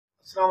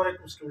Assalamu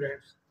alaikum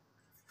students.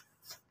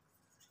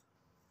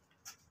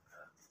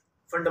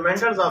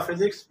 Fundamentals of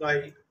physics bye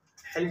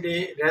Halliday,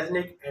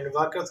 रेजनिक and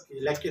walkers की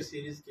lecture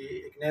series के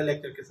एक नए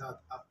लेक्चर के साथ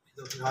आपकी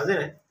तरफ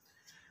हाजिर हैं।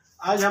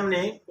 आज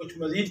हमने कुछ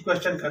मजीद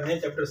क्वेश्चन करने हैं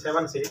चैप्टर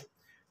 7 से,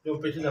 जो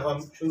पिछली दफ़ा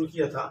शुरू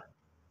किया था।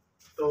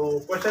 तो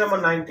क्वेश्चन नंबर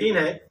 19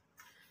 है,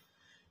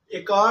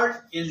 ए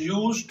card is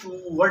used to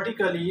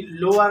vertically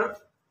lower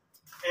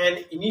N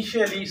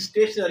initially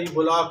stationery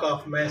block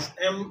of mass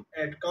m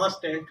at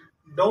constant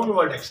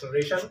downward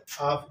acceleration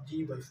of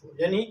g/4।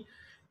 यानी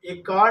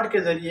एक कार्ड के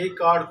जरिए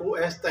कार्ड को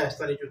ऐसा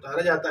ऐसा नीचे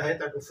उतारा जाता है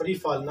ताकि फ्री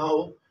फॉल ना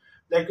हो,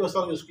 लेकिन उस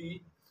वक्त उसकी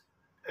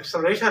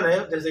एक्सेलरेशन है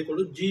जैसे equal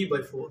to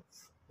g/4,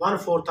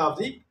 1/4 of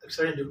the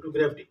acceleration due to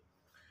gravity.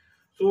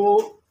 So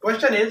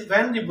question is,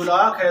 when the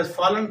block has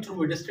fallen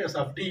through a distance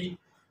of d,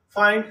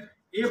 find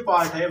a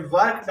part है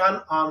work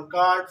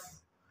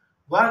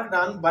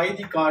done by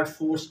the card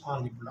force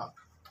on the block.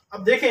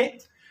 अब देखें,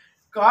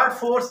 card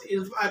force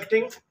is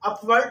acting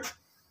upward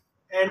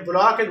and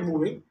block is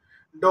moving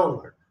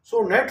downward. So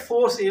net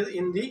force is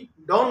in the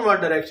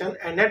downward direction,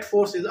 and net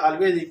force is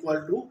always equal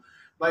to,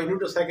 by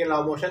Newton's second law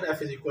of motion, F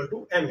is equal to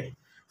ma.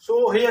 So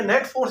here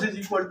net force is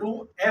equal to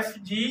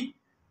Fg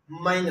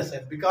minus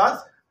F,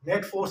 because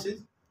net force is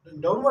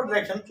in downward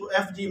direction. So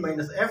Fg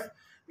minus F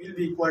will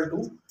be equal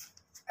to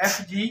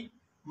Fg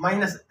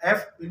minus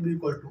F will be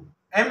equal to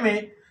ma,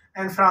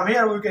 and from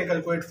here we can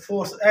calculate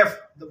force F.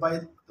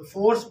 The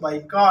force by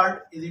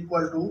card is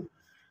equal to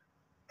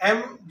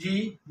mg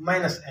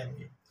minus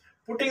ma.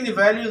 Putting the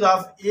values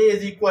of a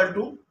is equal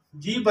to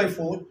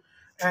g/4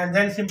 and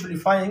then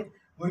simplifying,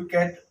 we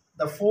get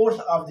the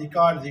force of the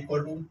card is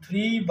equal to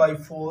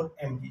 3/4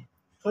 mg.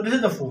 So this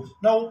is the force.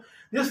 Now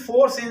this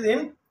force is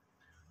in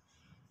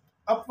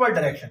upward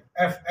direction.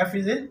 F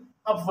is in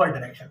upward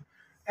direction,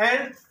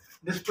 and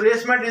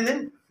displacement is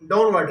in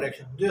downward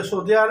direction.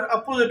 So they are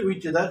opposite to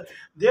each other.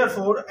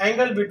 Therefore,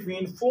 angle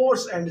between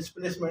force and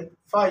displacement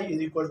phi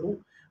is equal to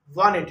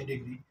 180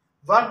 degree.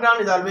 Work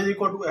done is always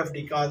equal to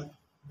Fd cos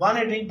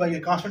 180 by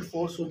a constant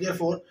force. So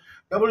therefore,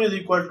 W is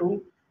equal to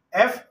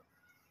F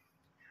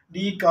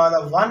d cos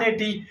of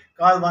 180.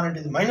 Cos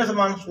 180 is minus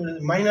 1, so it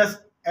is minus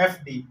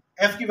Fd.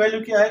 F की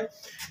value क्या है?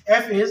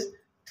 F is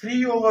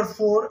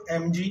 3/4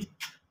 mg,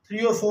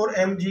 3/4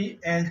 mg,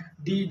 and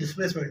d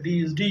displacement, d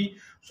is d.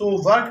 So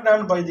work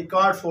done by the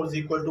card force is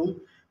equal to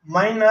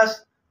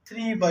minus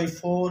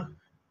 3/4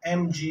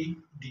 mg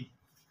d.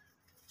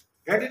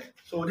 Get it?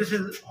 So this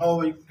is how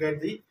we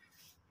get the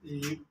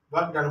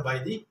work done by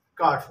the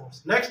card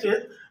force. Next is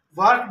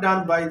work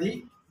done by the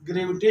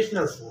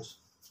gravitational force.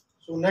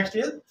 So next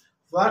is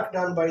work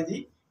done by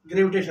the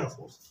gravitational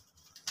force.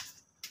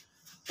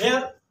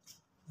 Here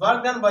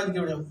work done by the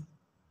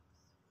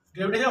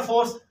gravitational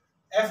force,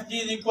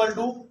 Fg is equal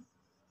to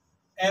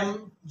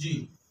mg,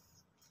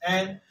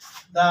 and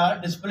the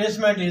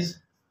displacement is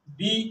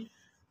b.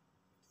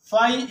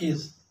 Phi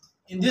is,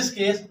 in this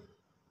case,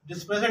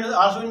 displacement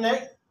is also in a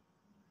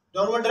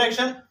downward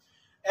direction.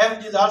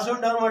 F is also in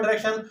downward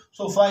direction,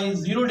 so phi is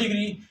 0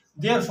 degree.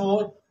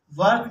 Therefore,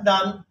 work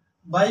done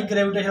by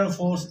gravitational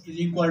force is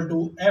equal to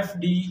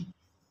Fd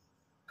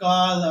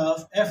cos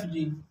of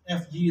Fg.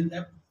 Fg is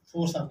the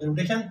force of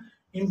gravitation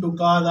into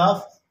cos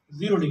of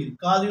 0 degree.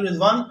 Cos 0 is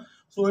 1,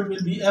 so it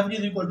will be Fg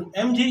is equal to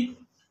mg.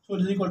 So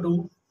it is equal to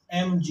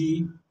mg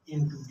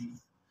into d.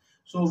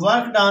 So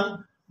work done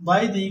by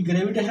the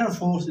gravitational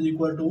force is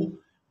equal to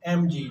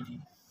mgd,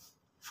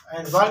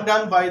 and work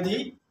done by the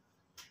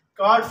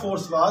card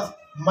force was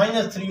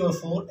minus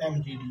 3/4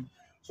 mgd.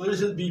 So this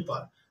is B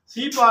part.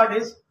 C part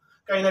is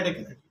kinetic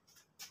energy.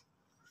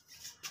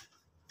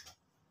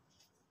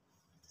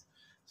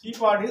 C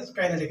part is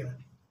kinetic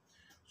energy.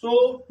 So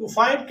to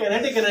find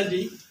kinetic energy,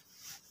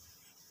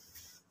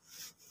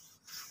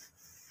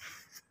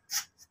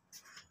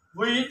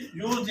 we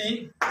use the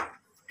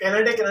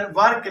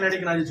work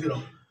kinetic energy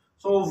theorem.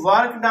 So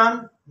work done,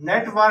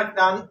 net work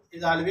done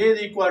is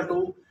always equal to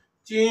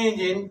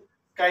change in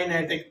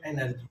kinetic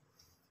energy.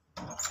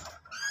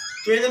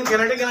 Change in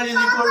kinetic energy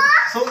is equal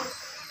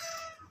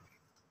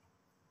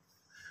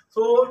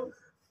so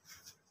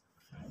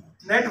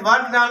net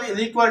work done is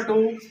equal to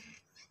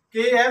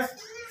kf,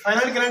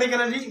 final kinetic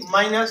energy,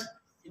 minus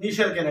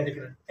initial kinetic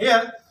energy.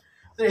 Here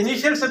the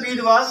initial speed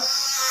was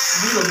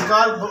 0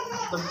 because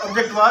the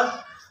object was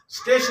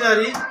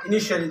stationary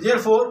initially.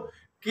 Therefore,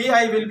 ki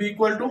will be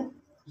equal to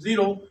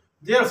 0.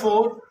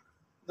 Therefore,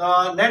 the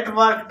net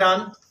work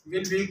done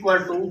will be equal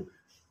to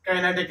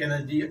kinetic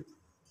energy,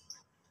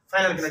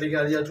 final kinetic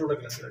energy or total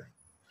kinetic energy.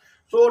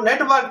 So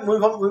net work,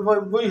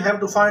 we have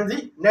to find the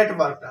net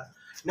work done.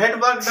 Net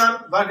work done,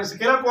 work is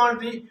scalar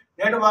quantity.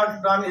 Net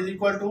work done is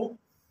equal to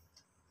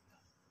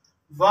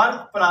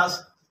work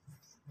plus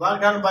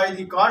work done by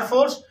the card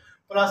force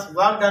plus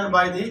work done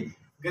by the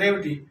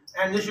gravity,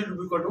 and this should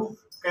be equal to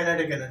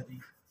kinetic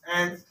energy.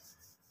 And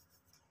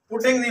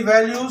putting the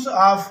values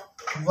of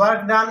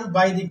work done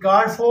by the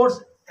card force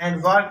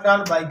and work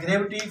done by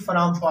gravity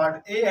from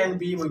part A and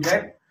B, we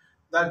get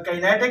the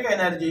kinetic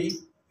energy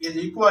is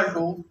equal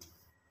to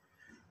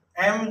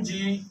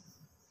mg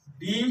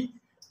d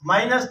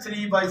minus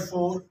 3 by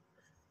 4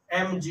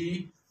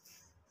 mg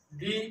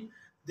d.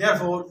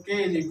 Therefore,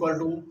 K is equal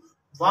to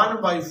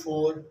 1 by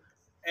 4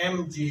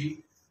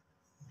 mg.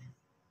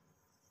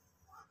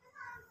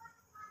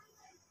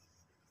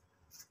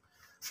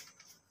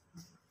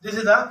 This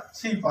is the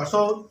C part.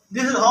 So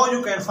this is how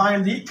you can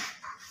find the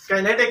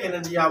kinetic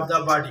energy of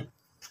the body.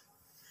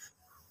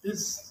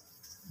 This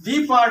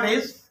D part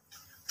is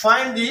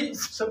find the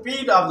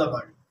speed of the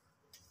body.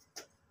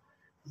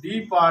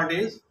 D part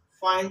is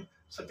find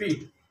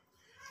speed.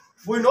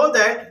 We know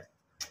that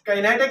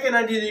kinetic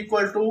energy is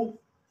equal to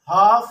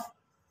half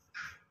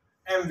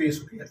mv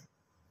square.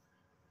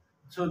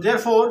 So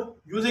therefore,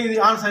 using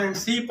the answer in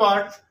C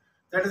part,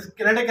 that is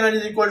kinetic energy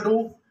is equal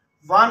to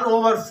 1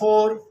 over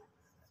 4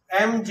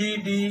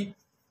 mgd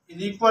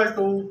is equal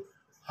to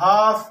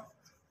half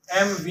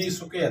mv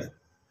square.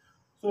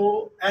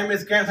 So m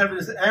is cancelled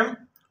with m.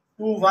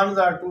 2 1s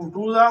are 2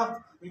 2s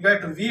are. We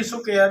get v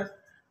square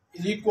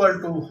is equal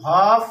to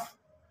half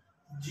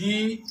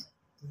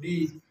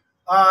gd,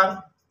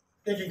 or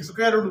taking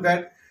square root, we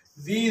get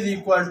v is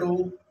equal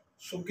to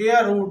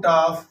square root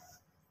of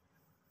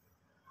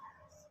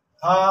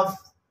half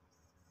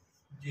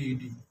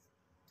gd.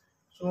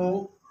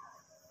 So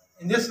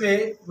in this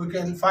way we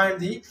can find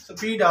the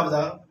speed of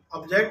the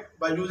object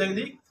by using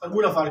the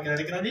formula for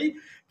kinetic energy.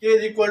 K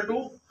is equal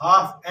to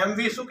half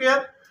mv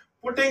square,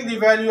 putting the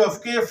value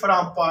of K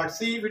from part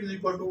C, which is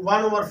equal to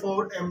 1 over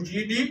 4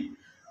 mgd,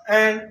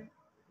 and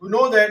we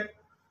know that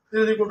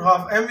this is equal to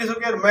half mv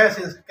square. Mass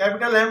is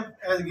capital M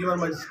as given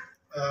by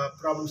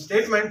problem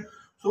statement.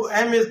 So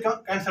m is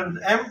cancelled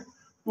with m.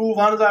 2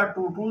 1s are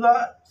 2 2s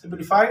are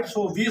simplified.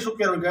 So v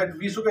square we get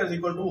v square is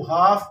equal to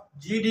half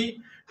gd.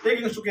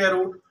 Taking square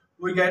root,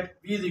 we get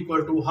v is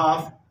equal to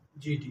half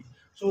gd.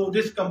 So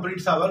this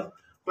completes our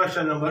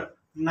question number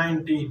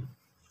 19.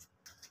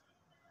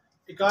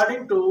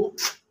 According to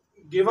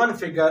given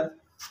figure,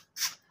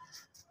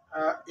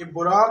 a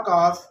block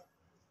of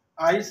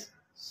ice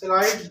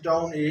slides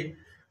down a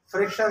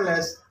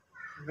frictionless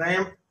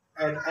ramp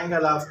at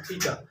angle of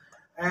theta,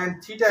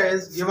 and theta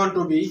is given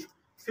to be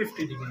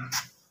 50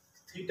 degrees.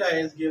 Theta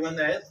is given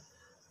as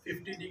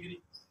 50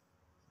 degrees.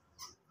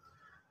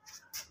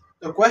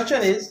 The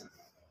question is,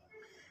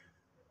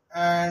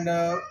 and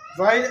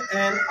while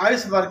an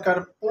ice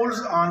worker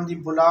pulls on the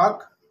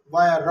block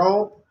via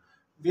rope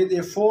with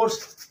a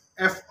force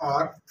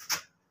Fr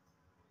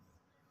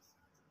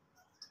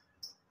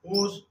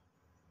whose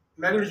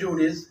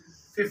magnitude is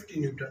 50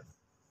 Newton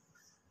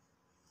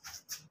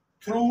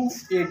through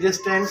a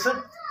distance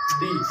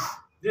d.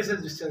 This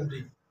is distance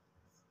d.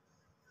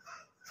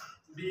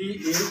 D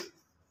is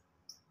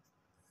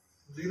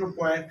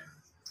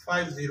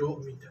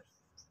 0.50 meter.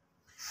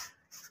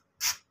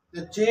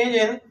 The change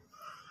in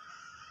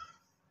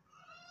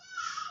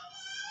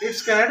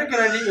its kinetic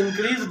energy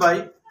increased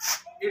by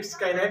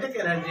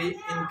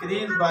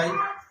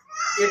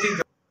 80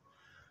 joule.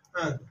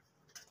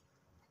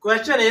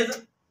 Question is,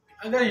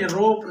 अगर ये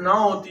रोप ना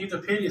होती तो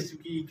फिर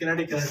इसकी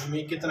kinetic energy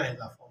में कितना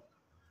इजाफा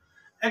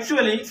होगा।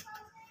 एक्चुअली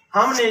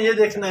हमने ये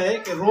देखना है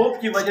कि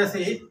रोप की वजह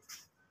से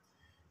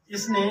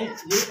इसने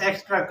ये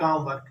एक्स्ट्रा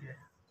काम वर्क है।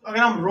 तो अगर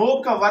हम रोप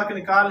का वर्क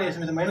निकाल लें,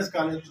 इसमें से माइनस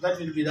कर लें, तो that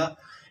will be the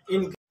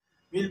in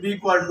will be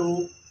equal to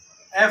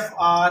F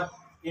R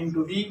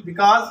into D,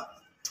 because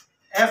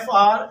F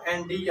R and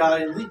D are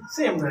in the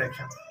same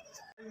direction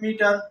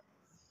metre.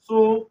 So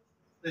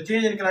the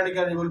change in kinetic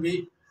energy will be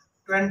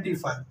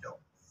 25 joule.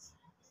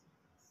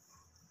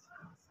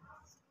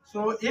 So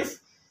if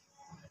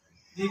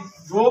the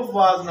rope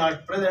was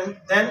not present,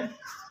 then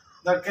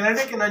the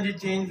kinetic energy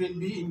change will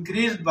be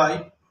increased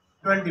by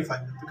 25,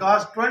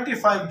 because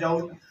 25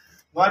 joule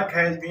work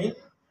has been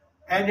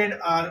added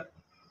or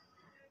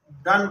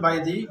done by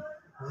the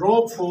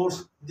rope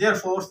force.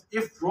 Therefore,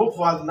 if rope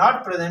was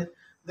not present,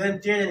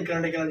 then change in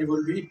kinetic energy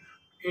will be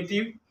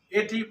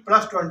 80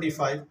 plus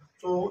 25.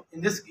 So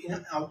in this,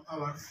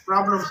 our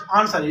problem's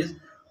answer is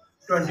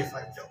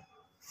 25 joule.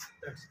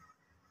 That's it.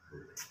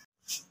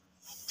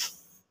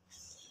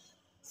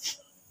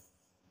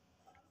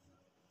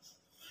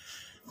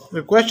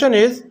 The question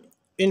is,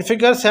 in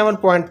figure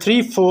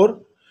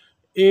 7.34,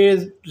 a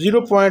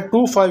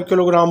 0.25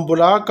 kilogram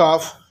block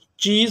of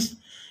cheese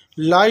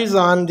lies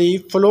on the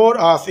floor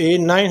of a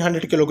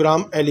 900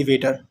 kilogram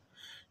elevator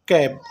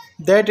cab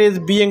that is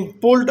being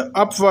pulled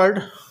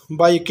upward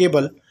by a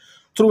cable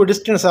through a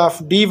distance of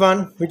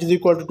d1, which is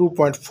equal to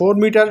 2.4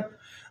 meter,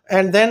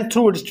 and then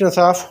through a distance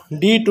of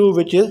d2,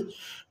 which is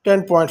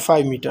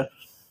 10.5 meter.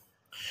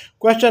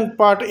 Question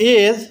part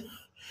A is,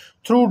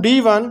 through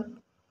d1,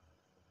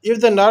 if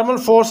the normal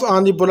force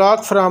on the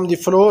block from the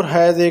floor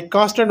has a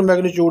constant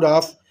magnitude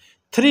of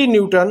 3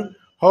 Newton,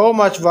 how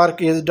much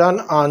work is done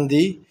on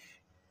the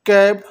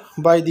cab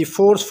by the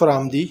force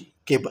from the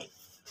cable?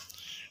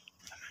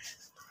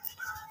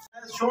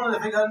 As shown in the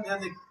figure,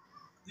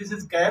 this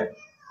is cab,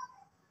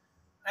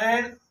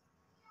 and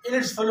in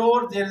its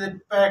floor there is a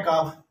pack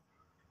of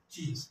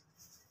cheese.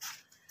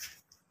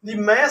 The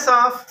mass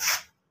of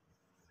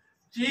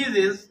cheese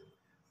is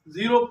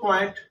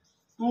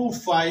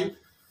 0.25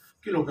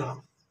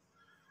 kilogram.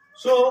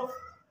 So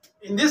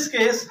in this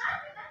case,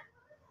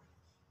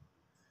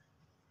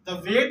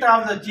 the weight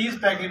of the cheese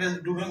packet is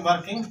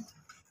working,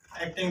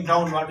 acting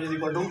downward, is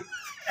equal to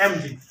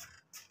mg.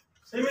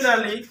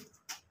 Similarly,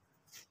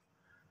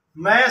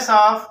 mass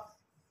of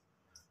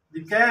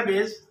the cab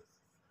is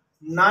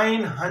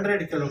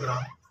 900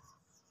 kilogram.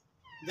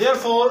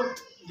 Therefore,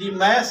 the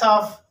mass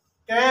of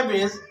cab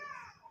is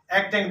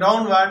acting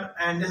downward,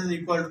 and this is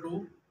equal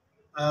to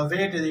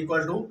weight is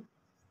equal to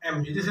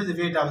mg. This is the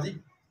weight of the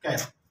cab.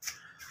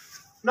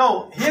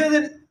 Now,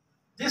 here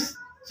this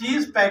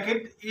cheese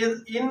packet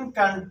is in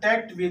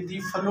contact with the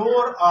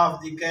floor of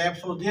the cab,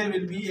 so there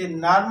will be a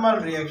normal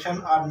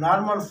reaction or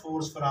normal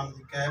force from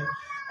the cab,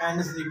 and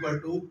this is equal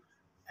to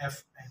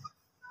Fn.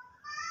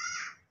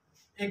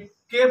 A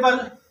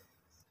cable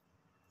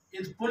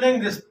is pulling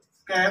this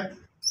cab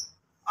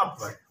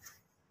upward.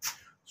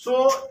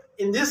 So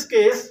in this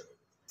case,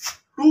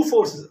 two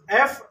forces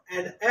F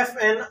and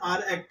Fn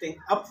are acting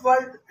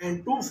upward,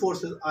 and two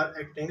forces are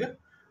acting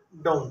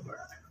downward.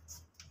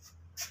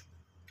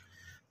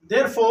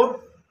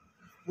 Therefore,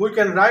 we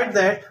can write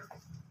that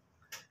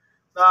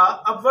the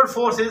upward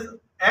force is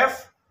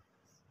F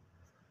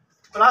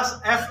plus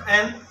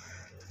Fn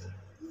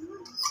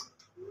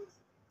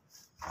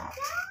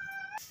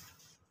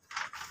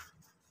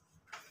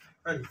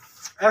and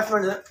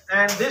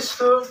this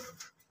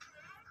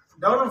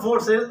downward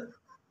force is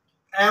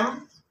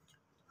M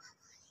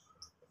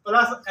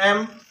plus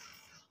M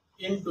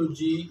into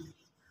G,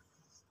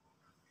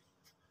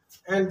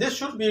 and this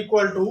should be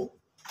equal to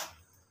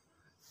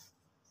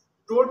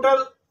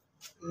total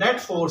net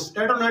force.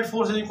 Total net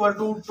force is equal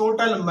to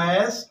total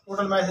mass.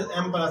 Total mass is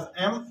M plus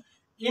M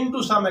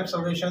into some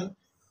acceleration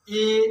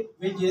A,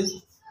 which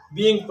is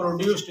being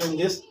produced in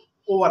this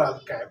overall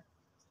cab.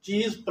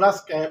 Cheese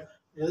plus cab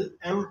is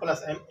M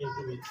plus M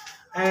into V.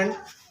 And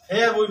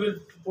here we will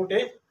put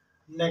a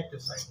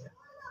negative sign here,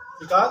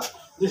 because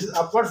this is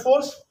upward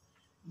force,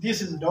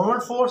 this is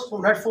downward force. So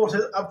net force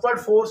is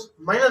upward force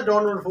minus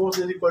downward force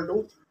is equal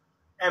to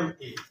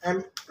MA.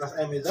 M plus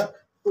M is the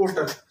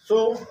total.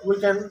 So we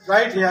can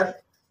write here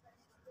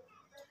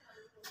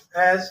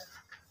as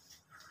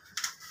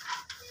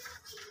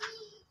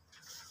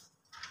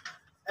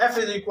F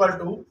is equal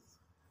to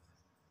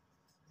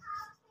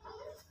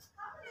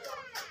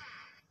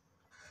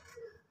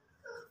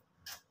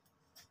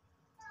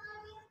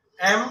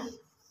M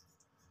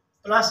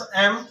plus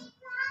M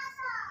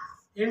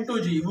into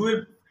G. We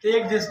will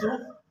take this to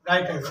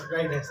right hand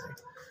side,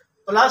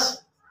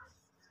 plus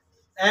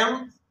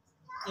M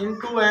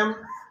into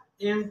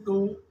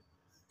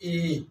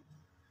A.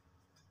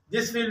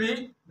 This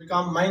will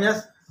become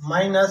minus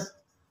Fn.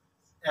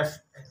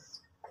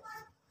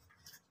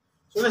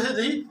 So this is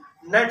the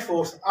net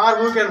force,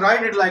 or we can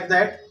write it like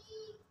that.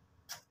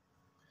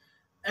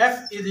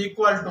 F is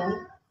equal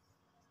to,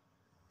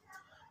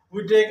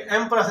 we take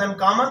M plus M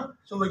common,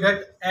 so we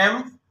get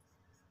M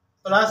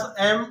plus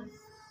M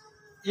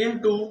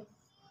into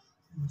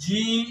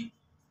G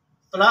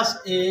plus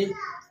A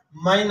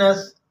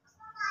minus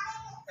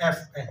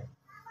Fn.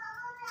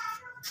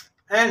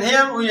 And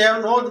here we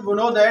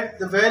know that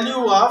the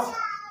value of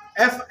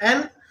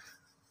Fn,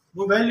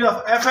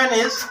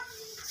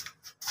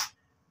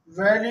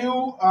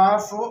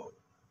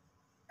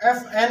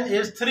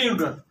 is 3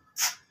 Newton.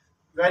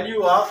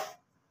 Value of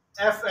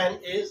Fn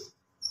is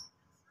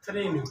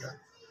 3 Newton.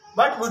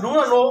 But we do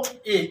not know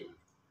A,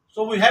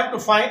 so we have to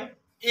find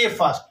A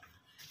first.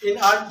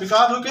 Because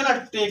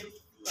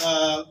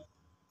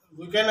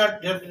we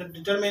cannot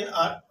determine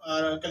or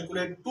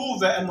calculate two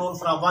unknown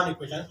from one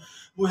equation.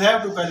 We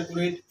have to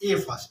calculate A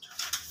first.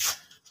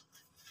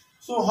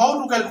 So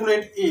how to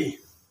calculate A?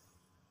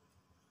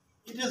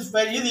 It is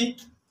very easy.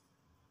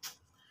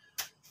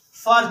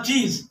 For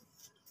cheese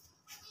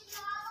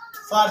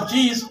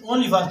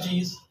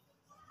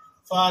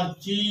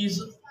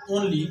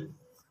only,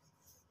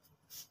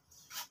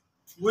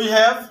 we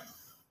have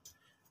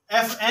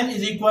Fn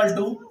is equal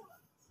to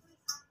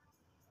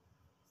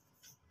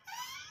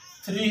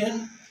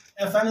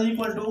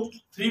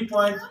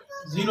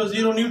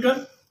 3.00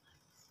 Newton,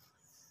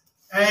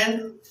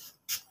 and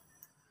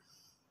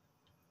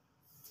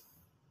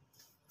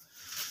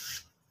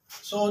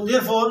so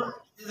therefore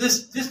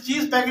this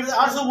cheese packet is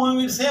also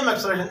moving with same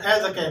acceleration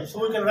as the cab. So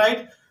we can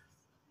write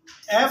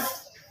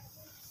F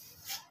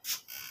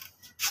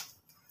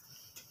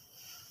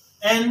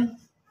n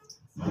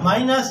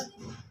minus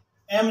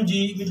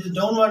mg, which is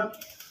downward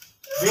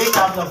weight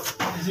of the,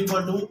 is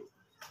equal to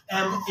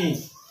ma.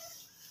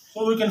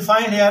 So we can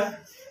find here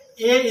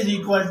A is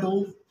equal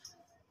to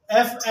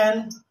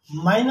Fn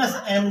minus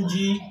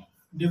mg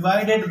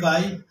divided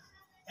by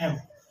m.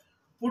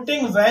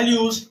 Putting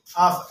values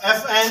of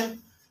Fn,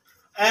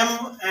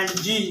 m and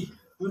g,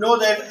 we know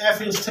that F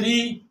is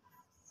 3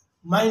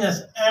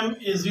 minus m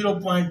is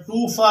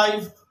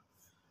 0.25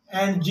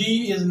 and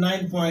g is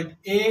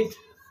 9.8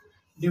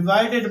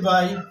 divided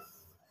by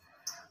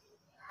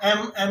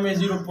m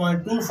is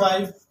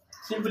 0.25.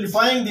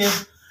 Simplifying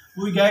this,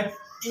 we get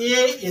A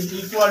is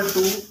equal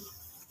to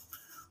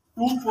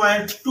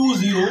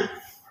 2.20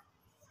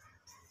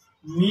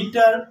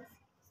 meter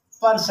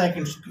per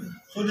second square.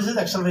 So this is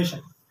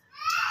acceleration.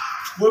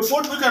 We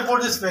can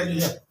put this value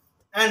here,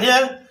 and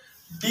here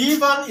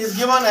d1 is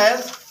given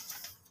as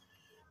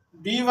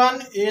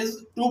d1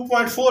 is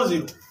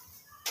 2.40.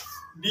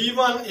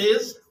 d1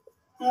 is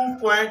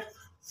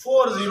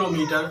 2.40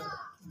 meter.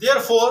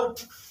 Therefore,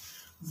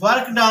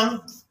 work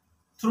done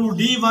through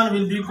d1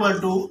 will be equal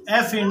to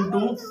f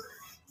into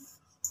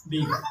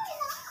d1.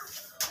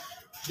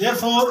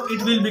 Therefore,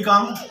 it will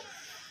become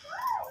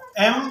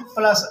m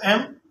plus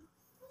m.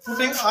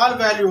 Putting all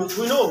values,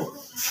 we know.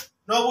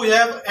 Now we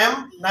have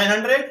m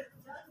 900,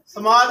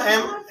 small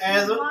m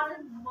as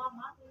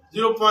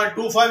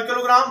 0.25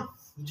 kilogram,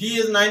 g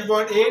is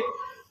 9.8,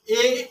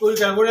 a we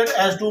calculate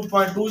as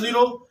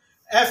 2.20,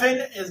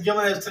 fn is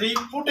given as 3.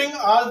 Putting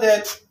all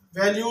that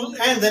values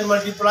and then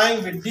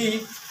multiplying with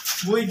d,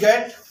 we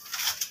get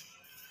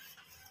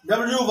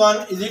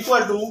w1 is equal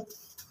to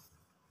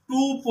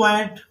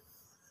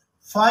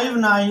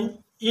 2.59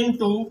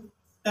 into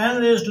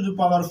 10 raised to the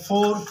power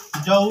 4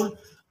 joule,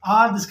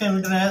 or this can be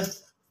written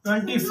as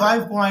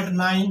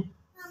 25.9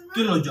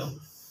 kilojoule.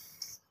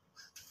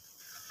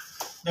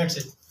 That's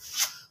it.